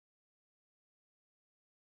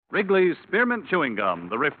Wrigley's Spearmint Chewing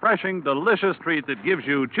Gum, the refreshing, delicious treat that gives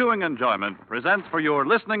you chewing enjoyment, presents for your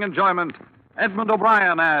listening enjoyment Edmund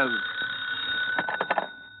O'Brien as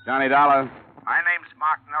Johnny Dollar. My name's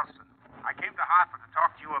Mark Nelson. I came to Hartford to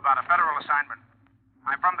talk to you about a federal assignment.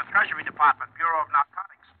 I'm from the Treasury Department, Bureau of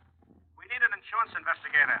Narcotics. We need an insurance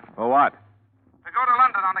investigator For what? to go to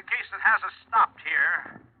London on a case that has us stopped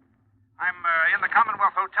here. I'm in the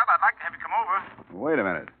Commonwealth Hotel. I'd like to have you come over. Wait a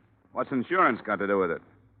minute. What's insurance got to do with it?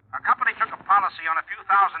 Our company took a policy on a few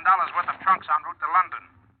 $1,000s worth of trunks en route to London.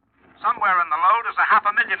 Somewhere in the load is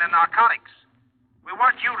 $500,000 in narcotics. We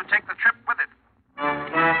want you to take the trip with it.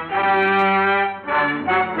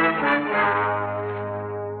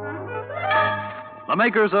 the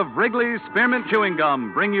makers of Wrigley's Spearmint Chewing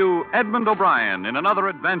Gum bring you Edmund O'Brien in another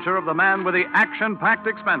adventure of the man with the action-packed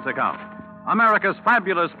expense account. America's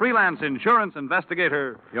fabulous freelance insurance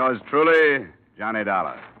investigator. Yours truly, Johnny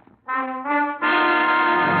Dollar.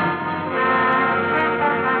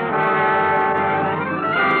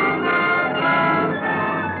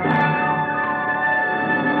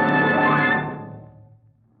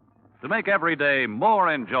 To make every day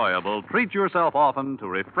more enjoyable, treat yourself often to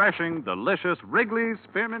refreshing, delicious Wrigley's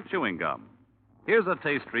Spearmint Chewing Gum. Here's a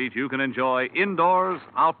taste treat you can enjoy indoors,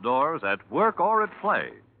 outdoors, at work, or at play.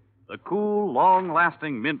 The cool,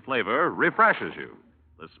 long-lasting mint flavor refreshes you.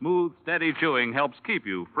 The smooth, steady chewing helps keep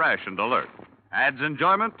you fresh and alert. Adds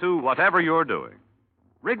enjoyment to whatever you're doing.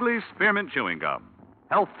 Wrigley's Spearmint Chewing Gum.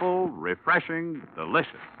 Healthful, refreshing,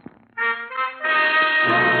 delicious.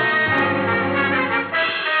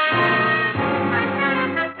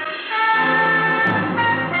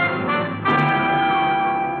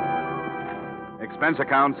 Expense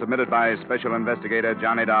account submitted by Special Investigator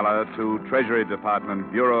Johnny Dollar to Treasury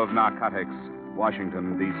Department, Bureau of Narcotics,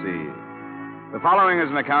 Washington, D.C. The following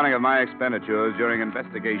is an accounting of my expenditures during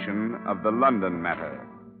investigation of the London matter.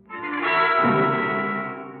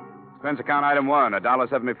 Expense account item 1,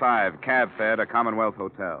 $1.75, cab fare to Commonwealth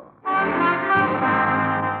Hotel.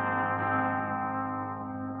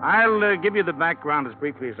 I'll give you the background as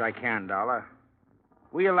briefly as I can, Dollar.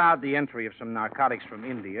 We allowed the entry of some narcotics from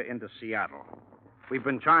India into Seattle. We've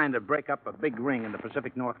been trying to break up a big ring in the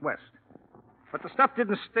Pacific Northwest. But the stuff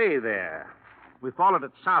didn't stay there. We followed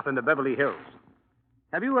it south into Beverly Hills.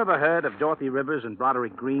 Have you ever heard of Dorothy Rivers and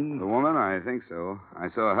Broderick Green? The woman? I think so. I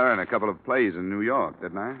saw her in a couple of plays in New York,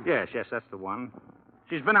 didn't I? Yes, that's the one.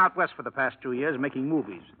 She's been out west for the past 2 years making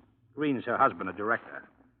movies. Green's her husband, a director.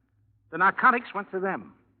 The narcotics went to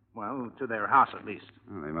them. Well, to their house, at least.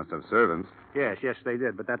 Well, they must have servants. Yes, they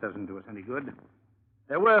did, but that doesn't do us any good.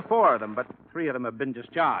 There were 4 of them, but 3 of them have been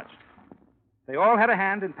discharged. They all had a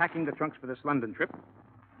hand in packing the trunks for this London trip,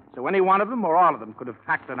 so any one of them or all of them could have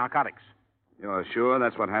packed the narcotics. You're sure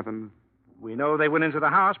that's what happened? We know they went into the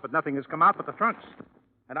house, but nothing has come out but the trunks.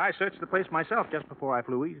 And I searched the place myself just before I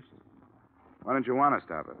flew east. Why don't you want to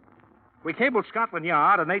stop it? We cabled Scotland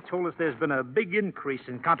Yard, and they told us there's been a big increase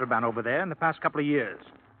in contraband over there in the past couple of years.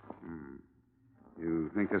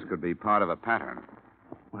 You think this could be part of a pattern?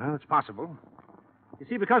 Well, it's possible. You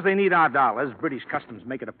see, because they need our dollars, British Customs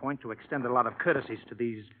make it a point to extend a lot of courtesies to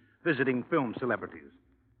these visiting film celebrities.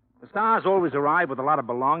 The stars always arrive with a lot of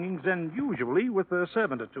belongings and usually with a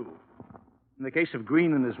servant or 2. In the case of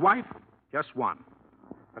Green and his wife, just one.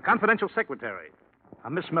 A confidential secretary,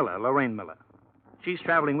 a Miss Miller, Lorraine Miller. She's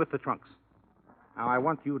traveling with the trunks. Now, I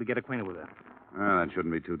want you to get acquainted with her. Well, that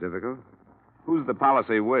shouldn't be too difficult. Who's the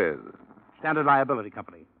policy with? Standard Liability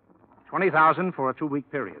Company. $20,000 for a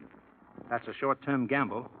 2-week period. That's a short-term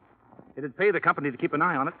gamble. It'd pay the company to keep an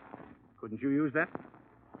eye on it. Couldn't you use that?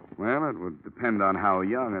 Well, it would depend on how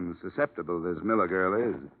young and susceptible this Miller girl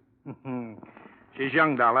is. She's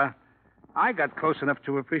young, Dollar. I got close enough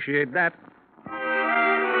to appreciate that.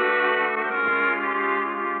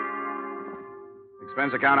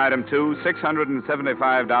 Expense account item 2,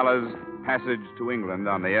 $675, passage to England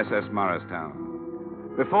on the SS Morristown.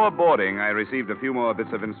 Before boarding, I received a few more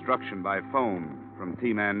bits of instruction by phone from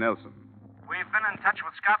T-Man Nelson. We've been in touch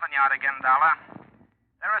with Scotland Yard again, Dollar.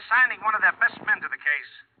 They're assigning one of their best men to the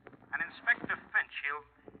case. An Inspector Finch.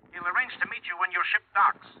 He'll arrange to meet you when your ship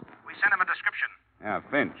docks. We sent him a description. Yeah,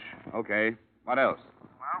 Finch. Okay. What else?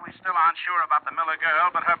 Well, we still aren't sure about the Miller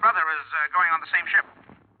girl, but her brother is going on the same ship.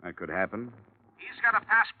 That could happen. He's got a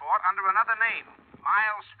passport under another name,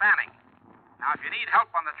 Miles Fanning. Now, if you need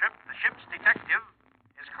help on the trip, the ship's detective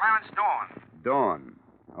is Clarence Dawn. Dawn.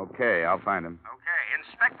 Okay, I'll find him. Okay,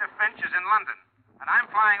 Inspector Finch is in London, and I'm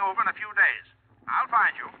flying over in a few days. I'll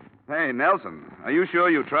find you. Hey, Nelson, are you sure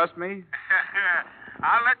you trust me?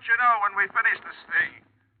 I'll let you know when we finish this thing.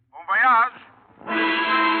 Bon voyage.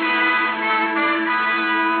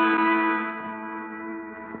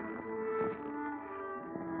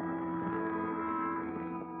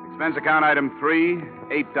 Expense account item 3,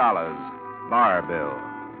 $8. Bar bill.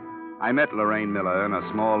 I met Lorraine Miller in a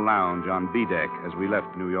small lounge on B deck as we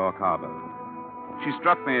left New York Harbor. She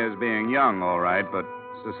struck me as being young, all right, but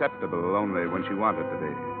susceptible only when she wanted to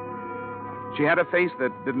be. She had a face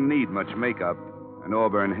that didn't need much makeup and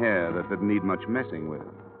auburn hair that didn't need much messing with.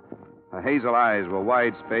 Her hazel eyes were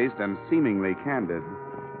wide-spaced and seemingly candid,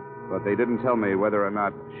 but they didn't tell me whether or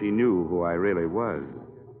not she knew who I really was.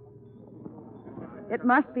 It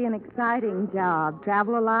must be an exciting job.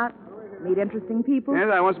 Travel a lot, meet interesting people. Yes,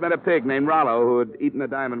 I once met a pig named Rollo who had eaten a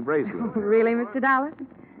diamond bracelet. Really, Mr. Dollar?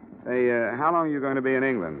 Hey, how long are you going to be in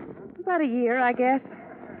England? About a year, I guess.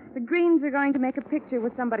 The Greens are going to make a picture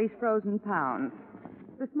with somebody's frozen pounds.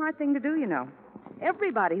 It's a smart thing to do, you know.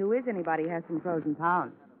 Everybody who is anybody has some frozen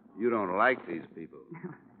pounds. You don't like these people.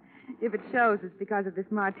 If it shows, it's because of this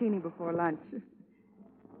martini before lunch.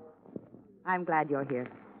 I'm glad you're here.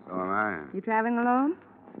 So am I. You traveling alone?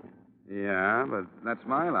 Yeah, but that's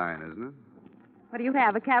my line, isn't it? What do you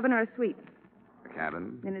have, a cabin or a suite? A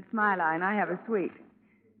cabin. Then it's my line. I have a suite.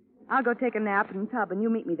 I'll go take a nap in the tub, and you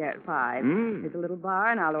meet me there at 5. There's a little bar,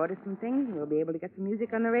 and I'll order some things, and we'll be able to get some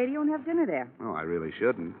music on the radio and have dinner there. Oh, I really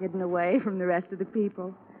shouldn't. Hidden away from the rest of the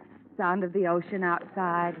people. Sound of the ocean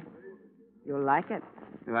outside. You'll like it.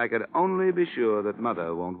 If I could only be sure that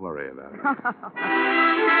Mother won't worry about it.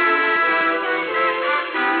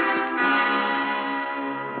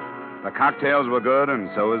 The cocktails were good, and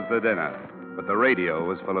so was the dinner. But the radio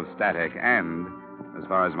was full of static, and, as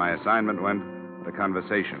far as my assignment went, the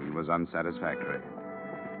conversation was unsatisfactory.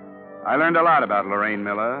 I learned a lot about Lorraine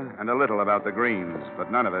Miller and a little about the Greens,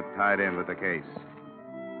 but none of it tied in with the case.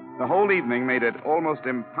 The whole evening made it almost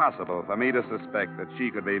impossible for me to suspect that she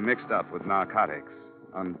could be mixed up with narcotics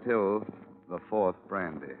until the fourth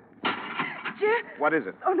brandy. Jim? What is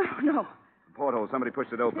it? Oh, no. The porthole. Somebody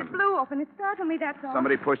pushed it open. It blew open. It startled me, that's all.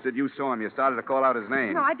 Somebody pushed it. You saw him. You started to call out his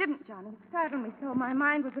name. No, I didn't, Johnny. It startled me so. My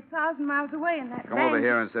mind was 1,000 miles away in that Come bang. over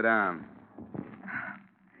here and sit down.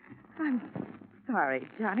 I'm sorry,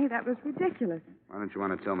 Johnny. That was ridiculous. Why don't you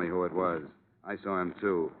want to tell me who it was? I saw him,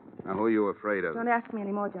 too. Now, who are you afraid of? Don't ask me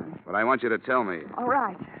any more, Johnny. But I want you to tell me. All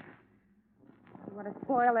right. You want to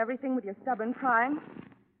spoil everything with your stubborn prying?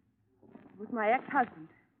 It was my ex-husband.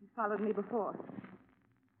 He followed me before.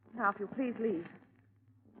 Now, if you'll please leave.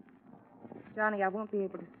 Johnny, I won't be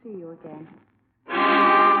able to see you again.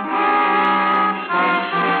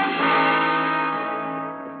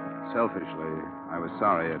 Selfishly, I was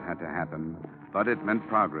sorry it had to happen, but it meant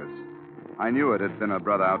progress. I knew it had been her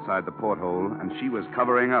brother outside the porthole, and she was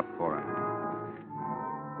covering up for him.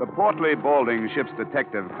 The portly, balding ship's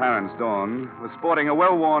detective, Clarence Dawn, was sporting a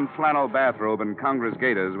well-worn flannel bathrobe and Congress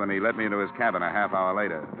gaiters when he let me into his cabin a half hour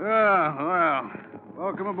later. Well,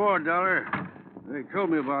 welcome aboard, Dollar. They told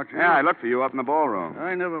me about you. Yeah, I looked for you up in the ballroom.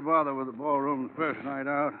 I never bother with the ballroom the first night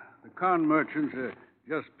out. The con merchants are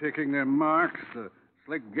just picking their marks. The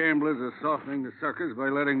slick gamblers are softening the suckers by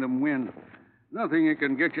letting them win. Nothing you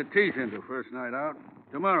can get your teeth into first night out.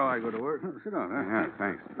 Tomorrow I go to work. Sit down, huh? Yeah,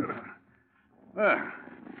 thanks.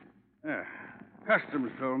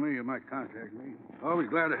 Customs told me you might contact me. Always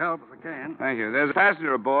glad to help if I can. Thank you. There's a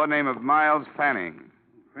passenger aboard named Miles Fanning.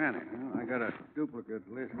 Fanning, huh? I got a duplicate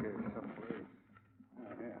list here somewhere.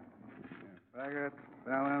 Oh, yeah. Baggett,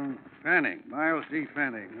 Fallon, Fanning. Miles D.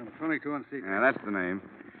 Fanning. Number 22 on Secret. Yeah, that's the name.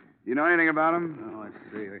 You know anything about him? Oh, let's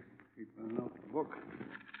see. I keep a notebook.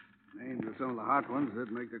 Names of some of the hot ones that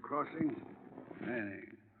make the crossing.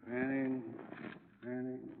 Fanning.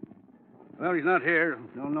 Well, he's not here.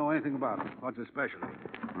 Don't know anything about him. What's his specialty?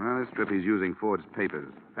 Well, this trip he's using forged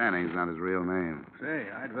papers. Fanning's not his real name. Say,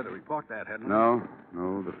 I'd better report that, hadn't I?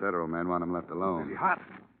 No, the federal men want him left alone. Is he hot?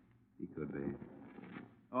 He could be.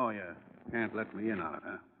 Oh, yeah. Can't let me in on it,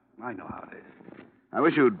 huh? I know how it is. I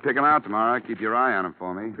wish you'd pick him out tomorrow. Keep your eye on him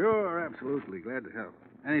for me. Sure, absolutely. Glad to help.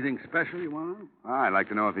 Anything special you want to know? I'd like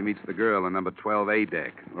to know if he meets the girl in number 12A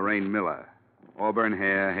deck, Lorraine Miller. Auburn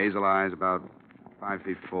hair, hazel eyes, about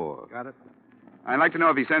 5'4". Got it? I'd like to know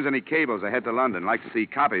if he sends any cables ahead to London. Like to see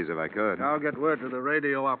copies if I could. I'll get word to the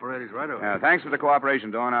radio operators right away. Thanks for the cooperation,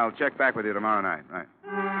 Dawn. I'll check back with you tomorrow night. Right.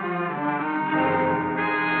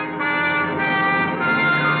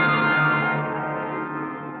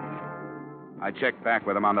 I checked back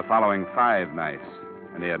with him on the following 5 nights,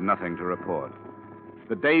 and he had nothing to report.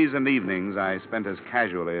 The days and evenings I spent as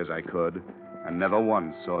casually as I could, and never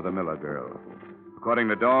once saw the Miller girl. According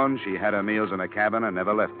to Dawn, she had her meals in a cabin and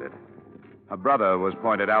never left it. Her brother was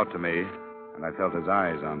pointed out to me, and I felt his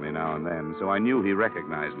eyes on me now and then, so I knew he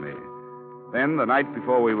recognized me. Then, the night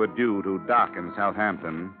before we were due to dock in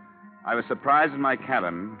Southampton, I was surprised in my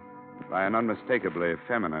cabin by an unmistakably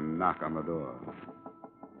feminine knock on the door.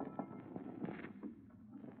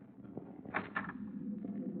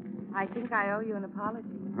 I think I owe you an apology.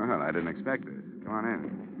 Well, I didn't expect this. Come on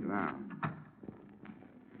in. Sit down.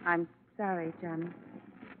 I'm sorry, Johnny.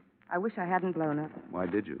 I wish I hadn't blown up. Why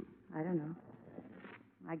did you? I don't know.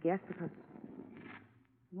 I guess because,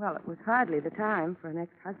 well, it was hardly the time for an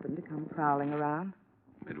ex-husband to come prowling around.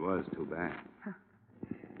 It was too bad.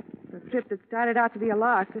 The trip that started out to be a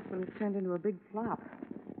lark, this one has turned into a big flop.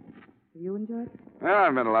 Have you enjoyed it? Well,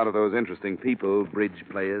 I've met a lot of those interesting people, bridge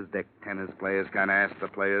players, deck tennis players, kind of Astor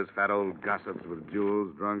players, fat old gossips with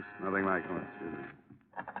jewels, drunks, nothing like much.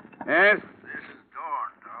 Yes? This is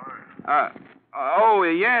Dorn,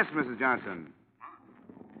 Dollar. Yes, Mrs. Johnson.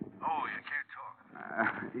 Oh, you can't talk.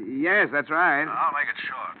 Yes, that's right. I'll make it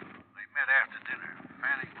short. They met after dinner.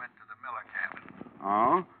 Fanning went to the Miller cabin.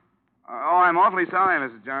 Oh? I'm awfully sorry,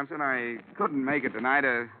 Mrs. Johnson. I couldn't make it tonight.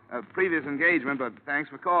 A previous engagement, but thanks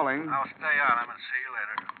for calling. I'll stay on him and see you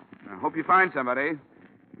later. I hope you find somebody.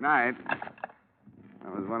 Good night.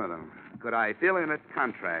 That was one of them. Could I fill in a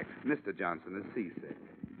contract? Mr. Johnson is seasick.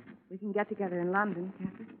 We can get together in London,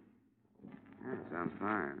 can't we? Yeah, sounds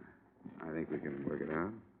fine. I think we can work it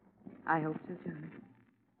out. I hope so, Johnny.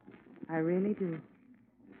 I really do.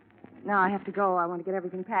 Now I have to go. I want to get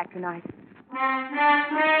everything packed tonight.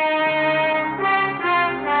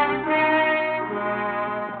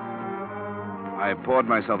 I poured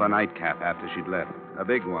myself a nightcap after she'd left. A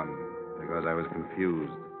big one, because I was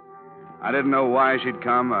confused. I didn't know why she'd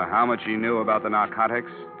come, or how much she knew about the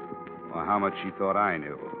narcotics, or how much she thought I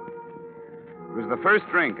knew. It was the first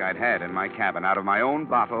drink I'd had in my cabin out of my own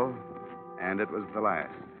bottle, and it was the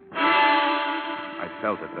last. I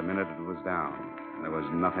felt it the minute it was down, and there was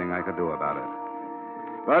nothing I could do about it.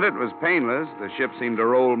 But it was painless. The ship seemed to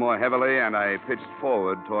roll more heavily, and I pitched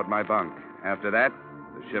forward toward my bunk. After that,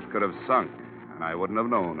 the ship could have sunk, and I wouldn't have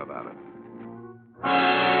known about it.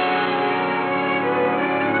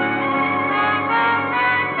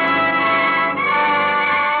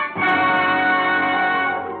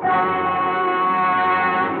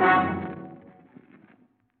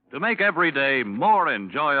 To make every day more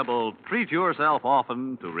enjoyable, treat yourself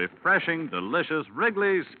often to refreshing, delicious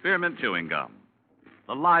Wrigley's Spearmint Chewing Gum.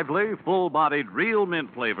 The lively, full-bodied real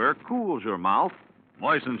mint flavor cools your mouth,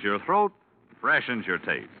 moistens your throat, freshens your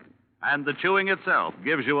taste. And the chewing itself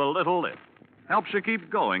gives you a little lift, helps you keep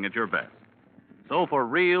going at your best. So for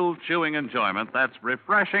real chewing enjoyment that's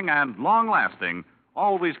refreshing and long-lasting,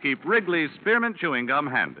 always keep Wrigley's Spearmint Chewing Gum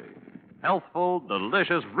handy. Healthful,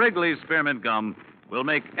 delicious Wrigley's Spearmint Gum will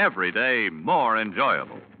make every day more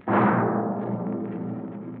enjoyable.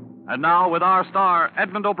 And now, with our star,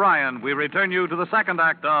 Edmund O'Brien, we return you to the second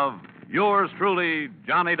act of Yours Truly,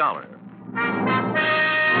 Johnny Dollar.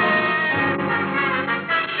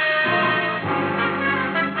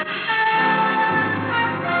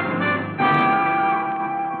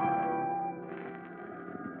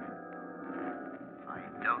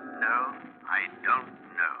 I don't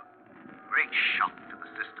know. Great shock to the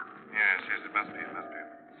system. Yes, it must be.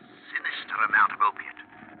 Sinister amount of opiate.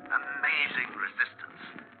 Amazing resistance.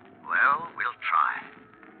 Well, we'll try.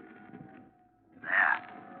 There.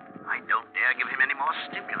 I don't dare give him any more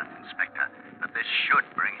stimulant, Inspector, but this should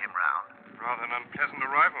bring him round. Rather an unpleasant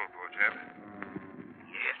arrival, poor chap.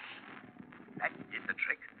 Yes. That did the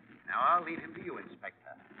trick. Now I'll leave him to you,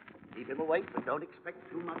 Inspector. Keep him awake, but don't expect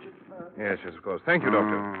too much at first. Yes, of course. Thank you,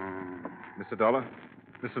 Doctor. Mr. Dollar?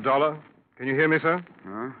 Mr. Dollar? Can you hear me, sir?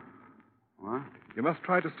 Huh? What? You must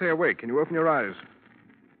try to stay awake. Can you open your eyes?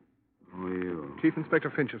 Who are you? Chief Inspector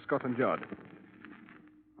Finch of Scotland Yard.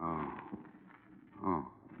 Oh,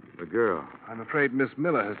 the girl. I'm afraid Miss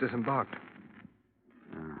Miller has disembarked.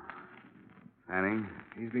 Fanning?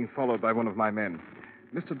 He's being followed by one of my men.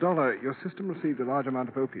 Mr. Dollar, your system received a large amount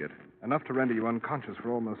of opiate, enough to render you unconscious for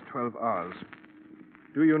almost 12 hours.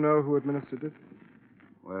 Do you know who administered it?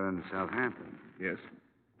 We're in Southampton. Yes.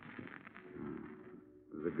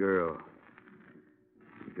 It was a girl.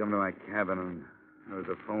 She'd come to my cabin and there was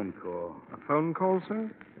a phone call. A phone call,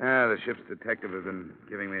 sir? Yeah, the ship's detective had been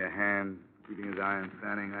giving me a hand, keeping his eye on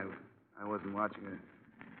Fanning. I wasn't watching her.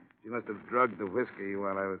 She must have drugged the whiskey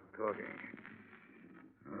while I was talking.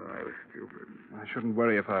 Oh, I was stupid. I shouldn't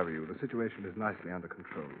worry if I were you. The situation is nicely under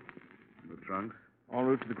control. The trunks? En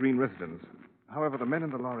route to the Green residence. However, the men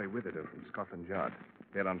in the lorry with it are from Scotland Yard.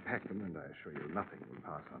 They'll unpack them, and I assure you nothing will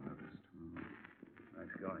pass unnoticed.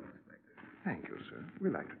 Nice going, Inspector. Thank you, sir. We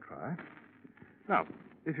like to try. Now,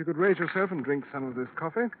 if you could raise yourself and drink some of this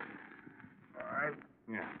coffee. All right.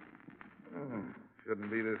 Yeah. Shouldn't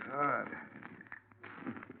be this hard.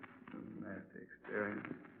 Nasty experience.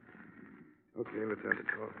 Okay, let's have the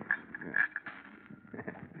coffee.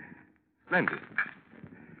 Yeah. Splendid.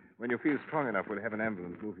 When you feel strong enough, we'll have an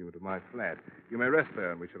ambulance move you to my flat. You may rest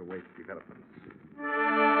there, and we shall await developments.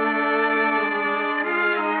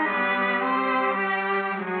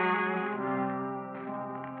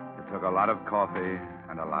 It took a lot of coffee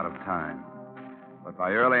and a lot of time. But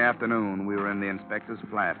by early afternoon, we were in the inspector's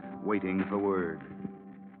flat, waiting for word.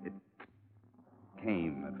 It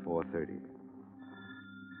came at 4:30.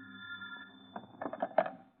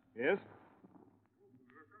 Yes?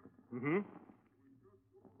 Mm-hmm.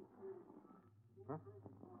 Huh?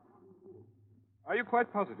 Are you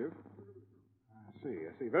quite positive? I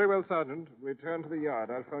see. Very well, Sergeant. Return to the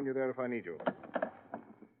yard. I'll phone you there if I need you.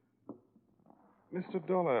 Mr.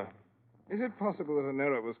 Dollar, is it possible that an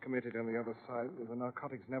error was committed on the other side, that the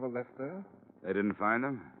narcotics never left there? They didn't find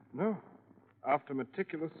them? No. After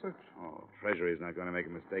meticulous search. Oh, Treasury's not going to make a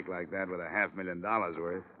mistake like that with $500,000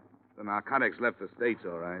 worth. The narcotics left the States,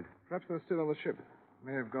 all right. Perhaps they're still on the ship.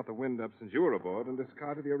 May have got the wind up since you were aboard and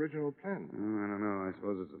discarded the original plan. I don't know. I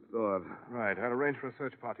suppose it's a thought. Right. I'll arrange for a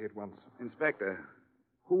search party at once. Inspector,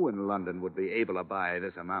 who in London would be able to buy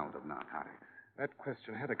this amount of narcotics? That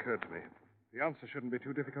question had occurred to me. The answer shouldn't be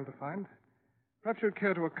too difficult to find. Perhaps you'd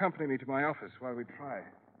care to accompany me to my office while we try.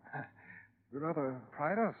 We rather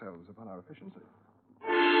pride ourselves upon our efficiency.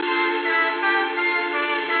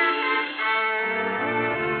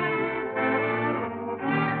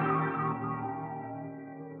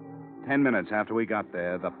 10 minutes after we got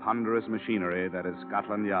there, the ponderous machinery that is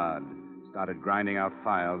Scotland Yard started grinding out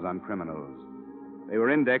files on criminals. They were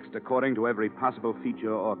indexed according to every possible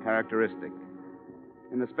feature or characteristic.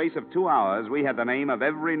 In the space of 2 hours, we had the name of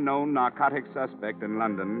every known narcotic suspect in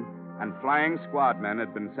London, and flying squad men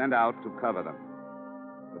had been sent out to cover them.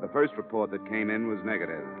 But the first report that came in was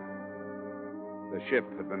negative. The ship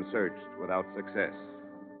had been searched without success.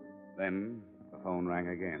 Then the phone rang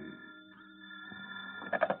again.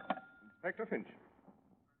 Inspector Finch.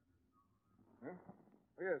 Huh?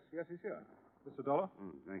 Oh, yes, he's here. Mr. Dollar?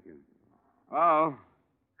 Oh, thank you. Oh.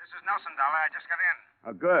 This is Nelson, Dollar. I just got in.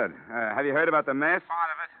 Oh, good. Have you heard about the mess?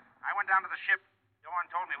 Part of it. I went down to the ship. Dorn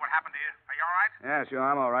told me what happened to you. Are you all right? Yeah, sure,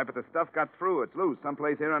 I'm all right, but the stuff got through. It's loose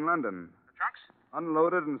someplace here in London. The trunks?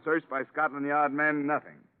 Unloaded and searched by Scotland Yard men,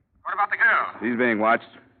 nothing. What about the girl? She's being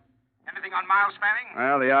watched. Anything on Miles Fanning?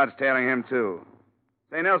 Well, the yard's tailing him, too.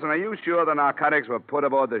 Say, Nelson, are you sure the narcotics were put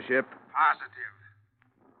aboard the ship? Positive.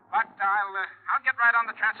 But I'll get right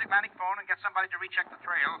on the transatlantic phone and get somebody to recheck the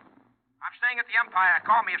trail. I'm staying at the Empire.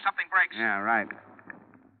 Call me if something breaks. Yeah, right.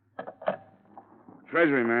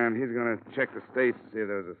 Treasury man, he's going to check the States to see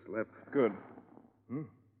if there was a slip. Good.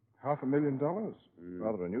 $500,000?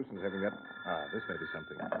 Rather a nuisance having that. This may be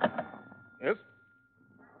something. Yes?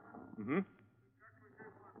 Mm-hmm.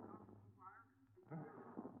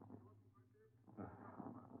 I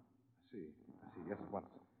see. Yes, at once.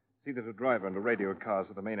 See that a driver and a radio cars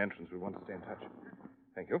at the main entrance will want to stay in touch.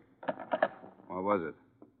 Thank you. What was it?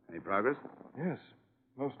 Any progress? Yes.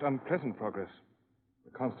 Most unpleasant progress.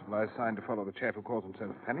 The constable I assigned to follow the chap who calls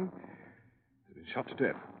himself Fanning has been shot to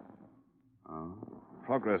death. Oh?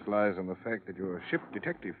 Progress lies in the fact that your ship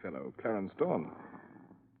detective fellow, Clarence Dawn,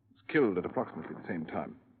 was killed at approximately the same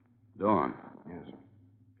time. Dawn? Yes.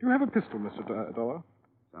 Do you have a pistol, Mr. Dollar?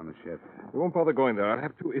 It's on the ship. We won't bother going there. I'll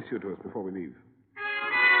have two issued to us before we leave.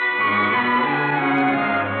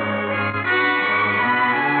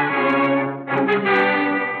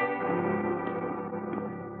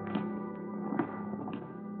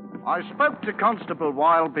 I spoke to Constable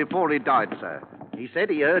Wilde before he died, sir. He said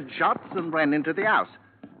he heard shots and ran into the house.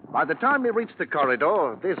 By the time he reached the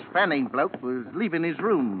corridor, this Fanning bloke was leaving his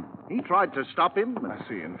room. He tried to stop him. I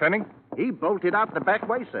see. And Fanning? He bolted out the back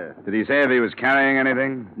way, sir. Did he say if he was carrying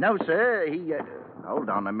anything? No, sir. He, hold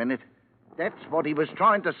on a minute. That's what he was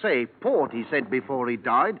trying to say. Port, he said before he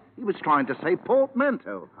died. He was trying to say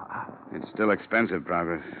portmanteau. It's still expensive,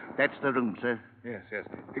 Progress. That's the room, sir. Yes.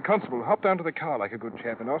 Hey, Constable, hop down to the car like a good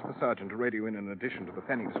chap and ask the sergeant to radio in an addition to the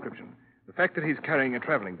Fanning description. The fact that he's carrying a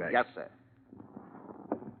traveling bag. Yes, sir.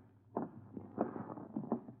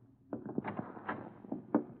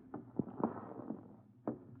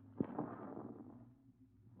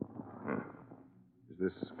 Is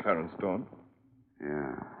this Clarence Dawn?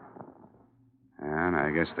 Yeah. And I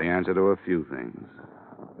guess the answer to a few things.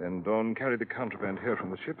 Then Dawn carried the contraband here from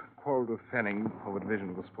the ship, quarreled with Fanning over division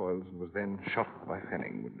of the spoils, and was then shot by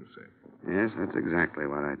Fanning, wouldn't you say? Yes, that's exactly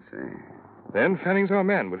what I'd say. Then Fanning's our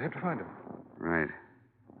man. We'll have to find him. Right.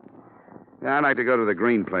 Yeah, I'd like to go to the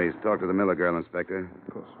Green place, talk to the Miller girl, Inspector.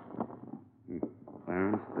 Of course.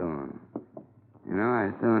 Clarence Dawn. You know, I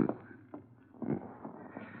thought...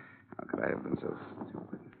 How could I have been so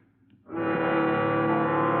stupid?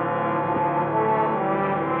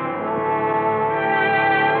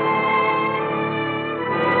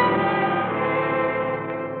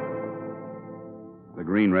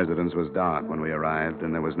 residence was dark when we arrived,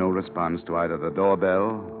 and there was no response to either the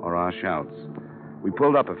doorbell or our shouts. We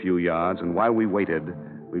pulled up a few yards, and while we waited,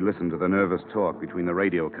 we listened to the nervous talk between the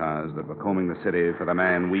radio cars that were combing the city for the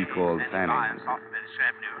man we called Fanning. South Venice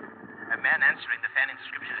Avenue. A man answering the Fanning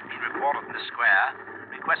description has been reported in the square.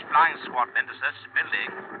 Request flying squad men to search the building.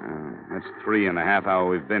 That's 3.5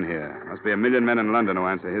 hours we've been here. Must be 1 million men in London who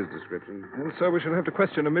answer his description. And so we shall have to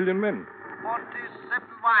question 1 million men.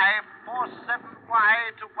 47Y, 47Y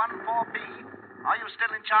to 14B. Are you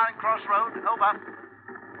still in Charing Cross Road? Over.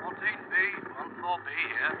 14B, 14B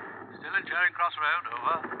here. Still in Charing Cross Road,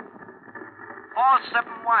 over.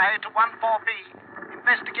 47Y to 14B.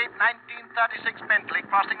 Investigate 1936 Bentley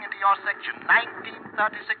crossing into your section.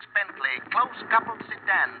 1936 Bentley. Close coupled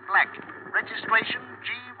sedan, black. Registration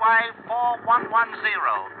GY4110.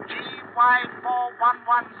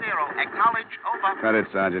 GY4110. Acknowledge, over. Cut it,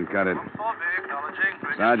 Sergeant, cut it. 14B acknowledging.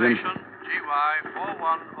 Sergeant. Registration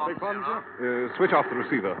GY4110. Switch off the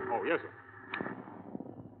receiver. Oh, yes, sir.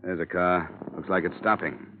 There's a car. Looks like it's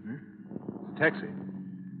stopping. It's a taxi.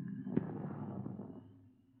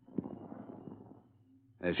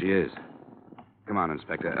 There she is. Come on,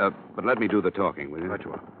 Inspector. But let me do the talking, will you? Right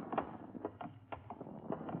you are.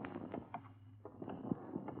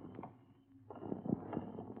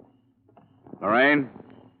 Lorraine?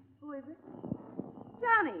 Who is it?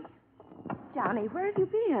 Johnny. Johnny, where have you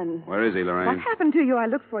been? Where is he, Lorraine? What happened to you? I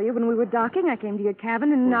looked for you when we were docking. I came to your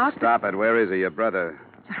cabin and knocked. Stop it. Where is he, your brother?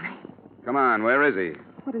 Johnny, Come on, where is he?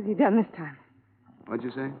 what has he done this time? What'd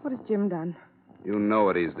you say? What has Jim done? You know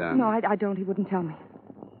what he's done. No, I don't. He wouldn't tell me.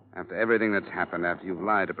 After everything that's happened, after you've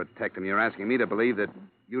lied to protect him, you're asking me to believe that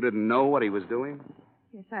you didn't know what he was doing?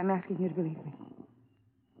 Yes, I'm asking you to believe me.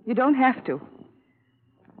 You don't have to.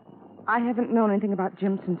 I haven't known anything about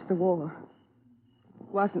Jim since the war. It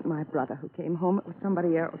wasn't my brother who came home. It was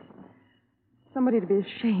somebody else. Somebody to be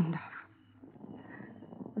ashamed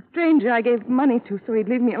of. A stranger I gave money to so he'd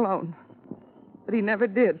leave me alone. But he never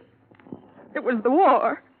did. It was the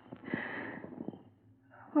war.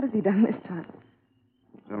 What has he done this time?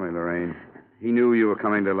 Tell me, Lorraine. He knew you were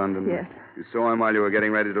coming to London? Yes. You saw him while you were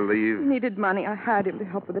getting ready to He leave? needed money. I hired him to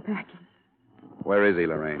help with the packing. Where is he,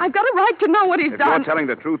 Lorraine? I've got a right to know what he's If done. you're telling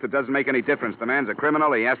the truth, it doesn't make any difference. The man's a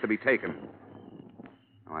criminal. He has to be taken.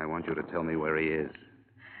 Now, I want you to tell me where he is.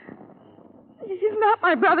 He's not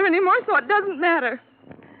my brother anymore, so it doesn't matter.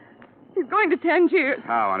 He's going to Tangiers.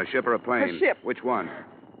 How, on a ship or a plane? A ship. Which one?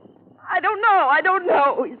 I don't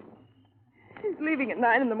know. He's leaving at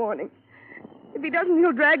 9 in the morning. If he doesn't,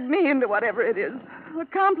 he'll drag me into whatever it is.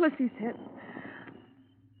 Accomplice, he said.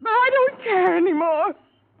 But I don't care anymore.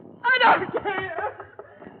 I don't care.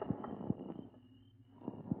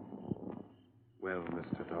 Well,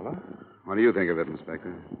 Mr. Dollar, What do you think of it,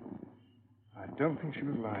 Inspector? I don't think she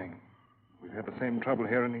was lying. We've had the same trouble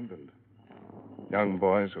here in England. Young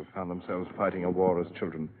boys who found themselves fighting a war as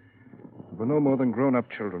children were no more than grown-up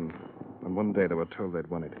children when one day they were told they'd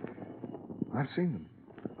won it. I've seen them.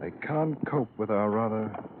 They can't cope with our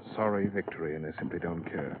rather sorry victory, and they simply don't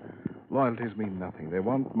care. Loyalties mean nothing. They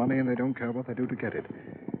want money, and they don't care what they do to get it.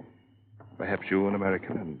 Perhaps you, an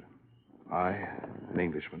American, and I, an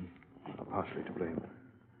Englishman, are partially to blame.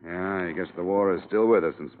 Yeah, I guess the war is still with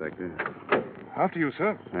us, Inspector. After you,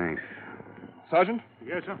 sir. Thanks. Sergeant,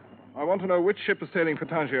 Yes, sir. I want to know which ship is sailing for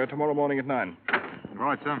Tangier tomorrow morning at 9.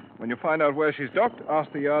 Right, sir. When you find out where she's docked,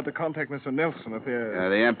 ask the yard to contact Mr. Nelson of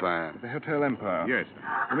The Empire. the Hotel Empire. Yes.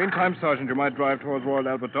 In the meantime, Sergeant, you might drive towards Royal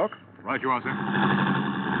Albert Dock. Right you are,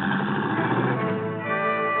 sir.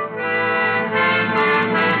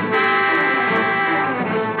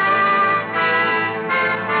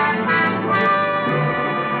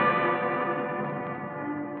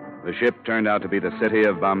 The ship turned out to be the city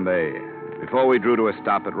of Bombay. Before we drew to a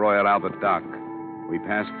stop at Royal Albert Dock, we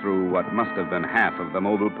passed through what must have been half of the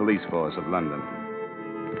mobile police force of London.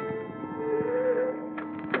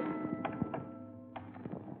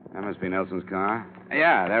 That must be Nelson's car.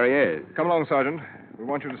 Yeah, there he is. Come along, Sergeant. We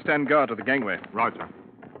want you to stand guard at the gangway. Right, sir.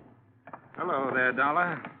 Hello there,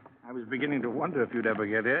 Dollar. I was beginning to wonder if you'd ever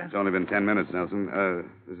get here. It's only been 10 minutes, Nelson.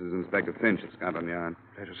 This is Inspector Finch at Scotland Yard.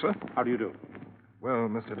 Pleasure, sir. How do you do? Well,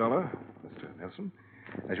 Mr. Dollar, Mr. Nelson,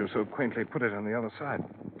 as you so quaintly put it on the other side,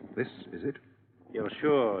 this is it? You're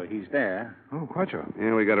sure he's there? Oh, quite sure.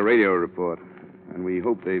 Yeah, we got a radio report. And we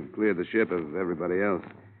hope they've cleared the ship of everybody else.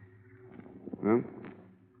 Well,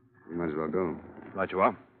 we might as well go. Right you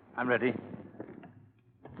are. I'm ready.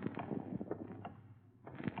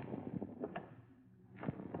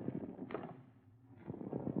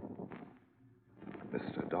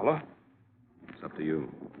 Mr. Dollar? It's up to you.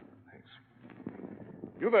 Thanks.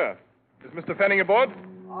 You there. Is Mr. Fanning aboard?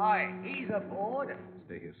 Aye, he's aboard.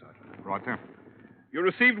 Stay here, Sergeant. Right there. You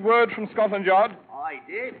received word from Scotland Yard? I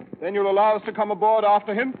did. Then you'll allow us to come aboard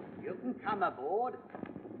after him? You can come aboard.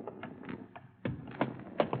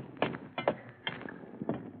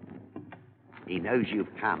 He knows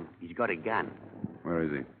you've come. He's got a gun. Where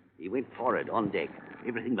is he? He went forward, on deck.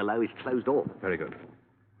 Everything below is closed off. Very good.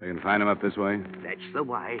 We can find him up this way? That's the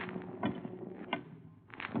way.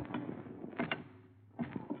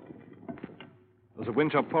 There's a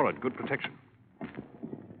winch up forward. Good protection.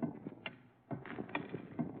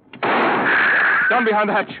 Down behind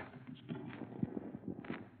the hatch.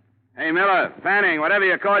 Hey, Miller, Fanning, whatever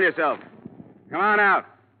you call yourself. Come on out.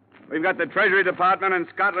 We've got the Treasury Department and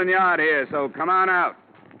Scotland Yard here, so come on out.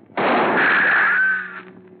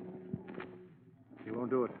 He won't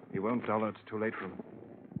do it. He won't, Dollar. It's too late for him.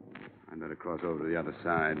 I'd better cross over to the other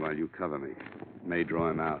side while you cover me. May draw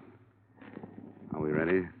him out. Are we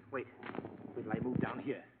ready? Wait till I move down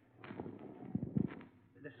here.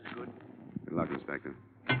 This is good. Good luck, Inspector.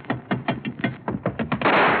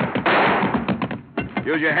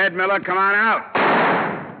 Use your head, Miller. Come on out.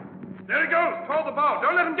 There he goes. Throw the bow.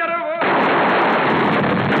 Don't let him get over.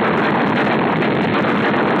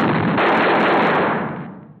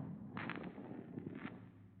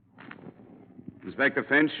 Inspector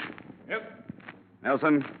Finch? Yep.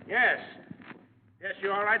 Nelson? Yes. Yes,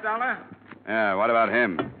 you all right, Dollar? Yeah, what about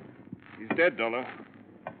him? He's dead, Dollar.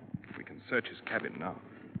 We can search his cabin now.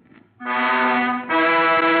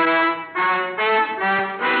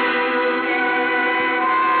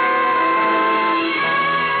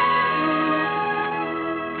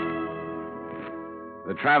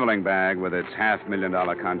 The traveling bag with its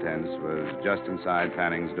 $500,000 contents was just inside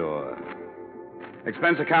Fanning's door.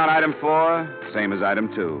 Expense account item 4, same as item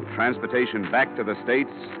 2. Transportation back to the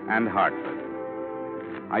States and Hartford.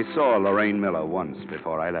 I saw Lorraine Miller once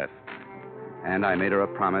before I left. And I made her a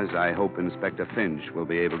promise I hope Inspector Finch will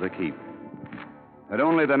be able to keep. That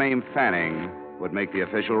only the name Fanning would make the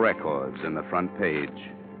official records in the front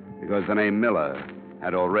page, because the name Miller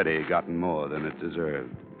had already gotten more than it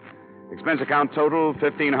deserved. Expense account total,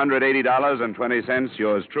 $1,580.20.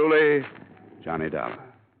 Yours truly, Johnny Dollar.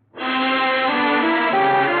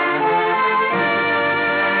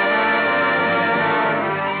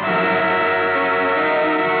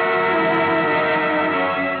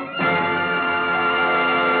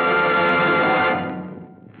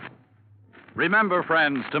 Remember,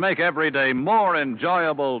 friends, to make every day more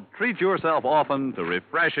enjoyable, treat yourself often to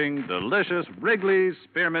refreshing, delicious Wrigley's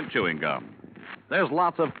Spearmint Chewing Gum. There's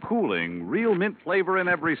lots of cooling, real mint flavor in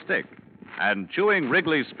every stick. And chewing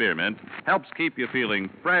Wrigley's Spearmint helps keep you feeling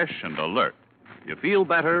fresh and alert. You feel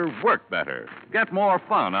better, work better, get more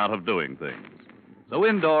fun out of doing things. So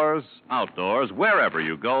indoors, outdoors, wherever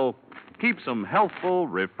you go, keep some healthful,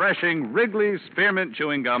 refreshing Wrigley's Spearmint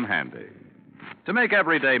Chewing Gum handy. To make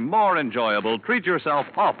every day more enjoyable, treat yourself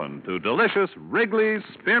often to delicious Wrigley's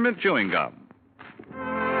Spearmint Chewing Gum.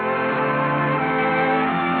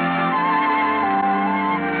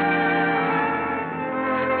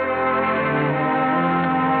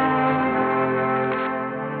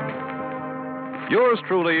 Yours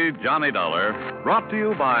truly, Johnny Dollar, brought to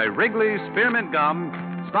you by Wrigley's Spearmint Gum,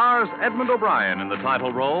 stars Edmund O'Brien in the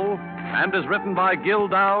title role, and is written by Gil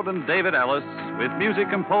Dowd and David Ellis, with music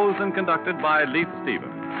composed and conducted by Leith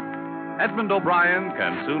Stevens. Edmund O'Brien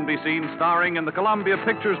can soon be seen starring in the Columbia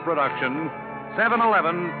Pictures production,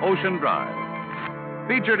 711 Ocean Drive.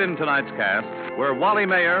 Featured in tonight's cast were Wally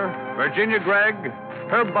Mayer, Virginia Gregg,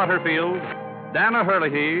 Herb Butterfield, Dana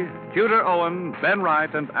Herlihy, Tudor Owen, Ben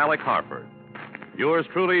Wright, and Alec Harford. Yours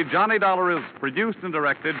truly, Johnny Dollar, is produced and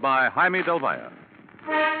directed by Jaime Del Valle.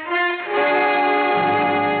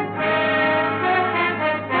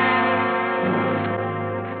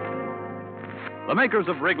 The makers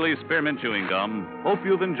of Wrigley's Spearmint Chewing Gum hope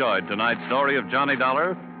you've enjoyed tonight's story of Johnny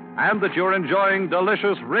Dollar and that you're enjoying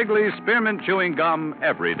delicious Wrigley's Spearmint Chewing Gum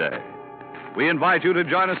every day. We invite you to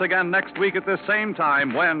join us again next week at this same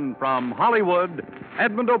time when, from Hollywood,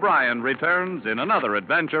 Edmund O'Brien returns in another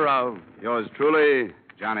adventure of... Yours truly,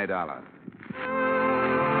 Johnny Dollar.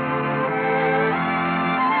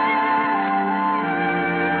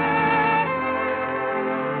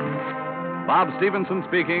 Bob Stevenson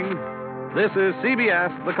speaking. This is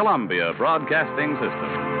CBS, the Columbia Broadcasting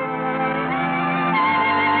System.